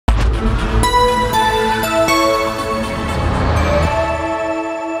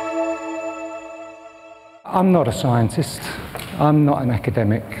I'm not a scientist, I'm not an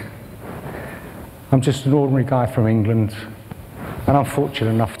academic, I'm just an ordinary guy from England, and I'm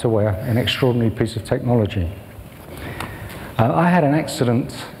fortunate enough to wear an extraordinary piece of technology. I had an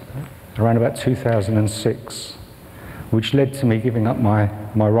accident around about 2006, which led to me giving up my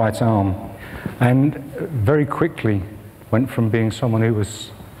right arm, and very quickly went from being someone who was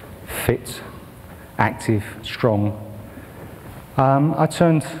fit, active, strong. I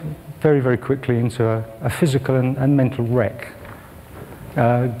turned very, very quickly into a physical and mental wreck.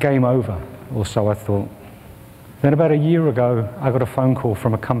 Game over, or so I thought. Then about a year ago, I got a phone call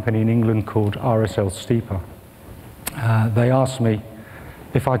from a company in England called RSL Steeper. They asked me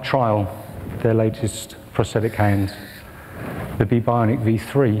if I'd trial their latest prosthetic hand, the Bebionic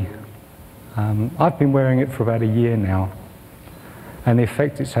V3. I've been wearing it for about a year now, and the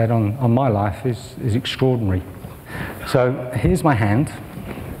effect it's had on my life is extraordinary. So here's my hand,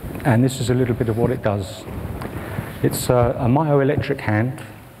 and this is a little bit of what it does. It's a myoelectric hand.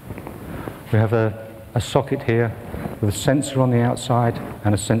 We have a socket here with a sensor on the outside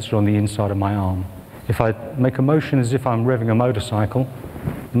and a sensor on the inside of my arm. If I make a motion as if I'm revving a motorcycle,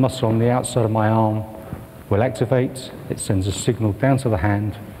 the muscle on the outside of my arm will activate, it sends a signal down to the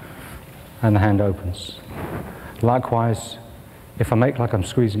hand, and the hand opens. Likewise, if I make like I'm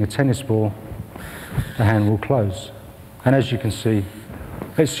squeezing a tennis ball, the hand will close. And as you can see,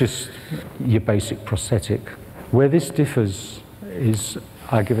 it's just your basic prosthetic. Where this differs is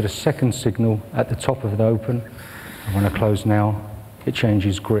I give it a second signal at the top of the open, and when I close now, it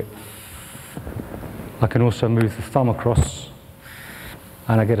changes grip. I can also move the thumb across,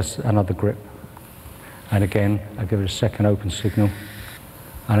 and I get another grip. And again, I give it a second open signal,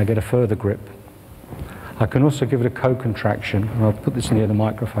 and I get a further grip. I can also give it a co-contraction, and I'll put this near the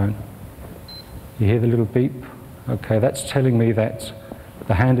microphone. You hear the little beep? Okay, that's telling me that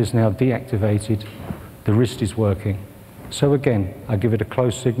the hand is now deactivated, the wrist is working. So again, I give it a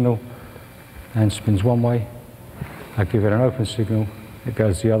closed signal, and spins one way. I give it an open signal, it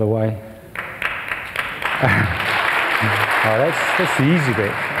goes the other way. Oh, that's the easy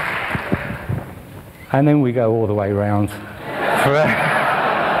bit. And then we go all the way around.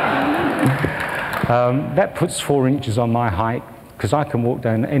 That puts 4 inches on my height, because I can walk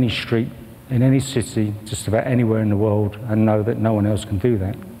down any street in any city, just about anywhere in the world, and know that no one else can do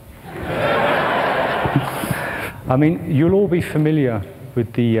that. I mean, you'll all be familiar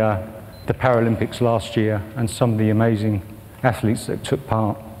with the Paralympics last year and some of the amazing athletes that took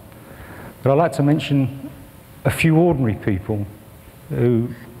part. But I'd like to mention a few ordinary people who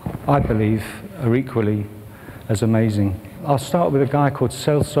I believe are equally as amazing. I'll start with a guy called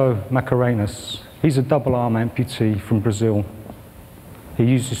Celso Macarenas. He's a double arm amputee from Brazil. He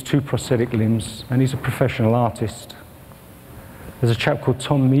uses 2 prosthetic limbs, and he's a professional artist. There's a chap called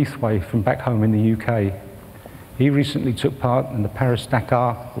Tom Meathway from back home in the UK. He recently took part in the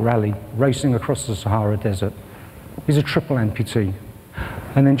Paris-Dakar rally, racing across the Sahara Desert. He's a triple amputee.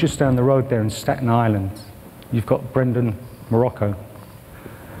 And then just down the road there in Staten Island, you've got Brendan Morocco.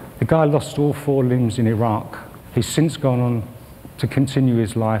 The guy lost all 4 limbs in Iraq. He's since gone on to continue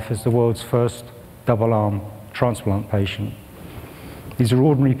his life as the world's first double arm transplant patient. These are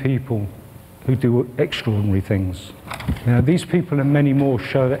ordinary people who do extraordinary things. You know, these people and many more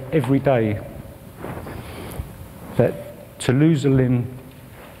show that every day that to lose a limb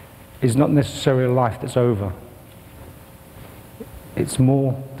is not necessarily a life that's over. It's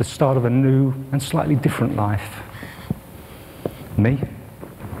more the start of a new and slightly different life. Me,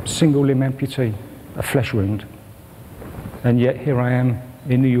 single limb amputee, a flesh wound. And yet here I am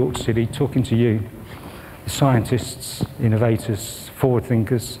in New York City talking to you, the scientists, innovators, forward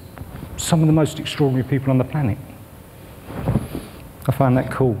thinkers, some of the most extraordinary people on the planet. I find that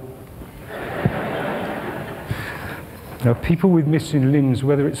cool. You know, people with missing limbs,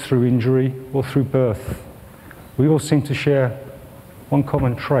 whether it's through injury or through birth, we all seem to share one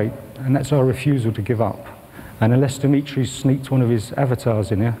common trait, and that's our refusal to give up. And unless Dimitri sneaked one of his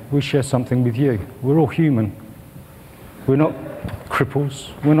avatars in here, we share something with you. We're all human. We're not cripples,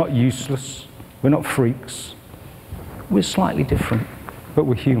 we're not useless, we're not freaks. We're slightly different, but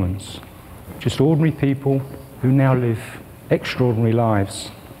we're humans. Just ordinary people who now live extraordinary lives.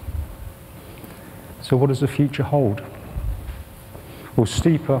 So what does the future hold? Well,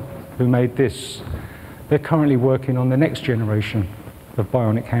 Steeper, who made this, they're currently working on the next generation of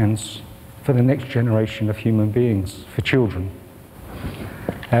bionic hands for the next generation of human beings, for children.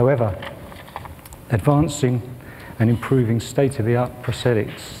 However, advancing and improving state-of-the-art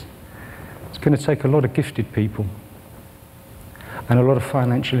prosthetics, it's going to take a lot of gifted people. and a lot of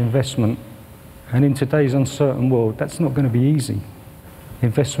financial investment. And in today's uncertain world, that's not going to be easy.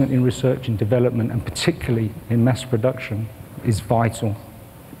 Investment in research and development, and particularly in mass production, is vital.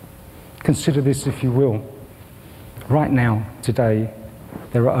 Consider this if you will. Right now, today,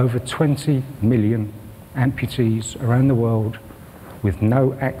 there are over 20 million amputees around the world with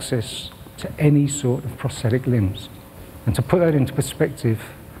no access to any sort of prosthetic limbs. And to put that into perspective,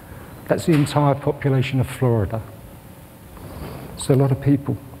 that's the entire population of Florida. It's a lot of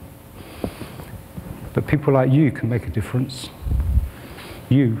people. But people like you can make a difference.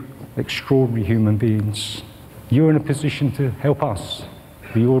 You, extraordinary human beings, you're in a position to help us,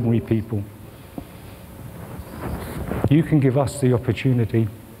 the ordinary people. You can give us the opportunity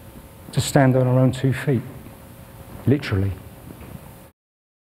to stand on our own 2 feet, literally.